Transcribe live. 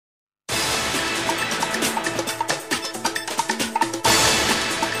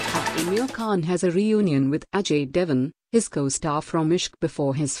Aamir Khan has a reunion with Ajay Devgn, his co-star from Ishq,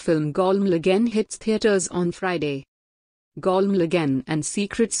 before his film Golmaal Again hits theatres on Friday. Golmaal Again and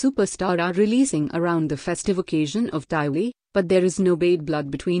Secret Superstar are releasing around the festive occasion of Diwali, but there is no bad blood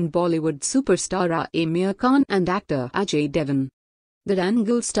between Bollywood superstar Aamir Khan and actor Ajay Devgn. The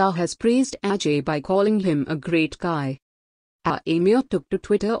Dangal star has praised Ajay by calling him a great guy. Aamir took to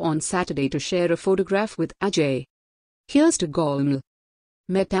Twitter on Saturday to share a photograph with Ajay. "Here's to Golmaal.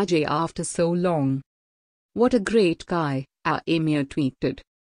 Met Ajay after so long. What a great guy," Aamir tweeted.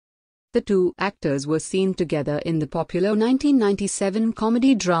 The two actors were seen together in the popular 1997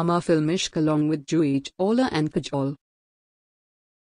 comedy drama film Ishq along with Juhi Chawla and Kajol.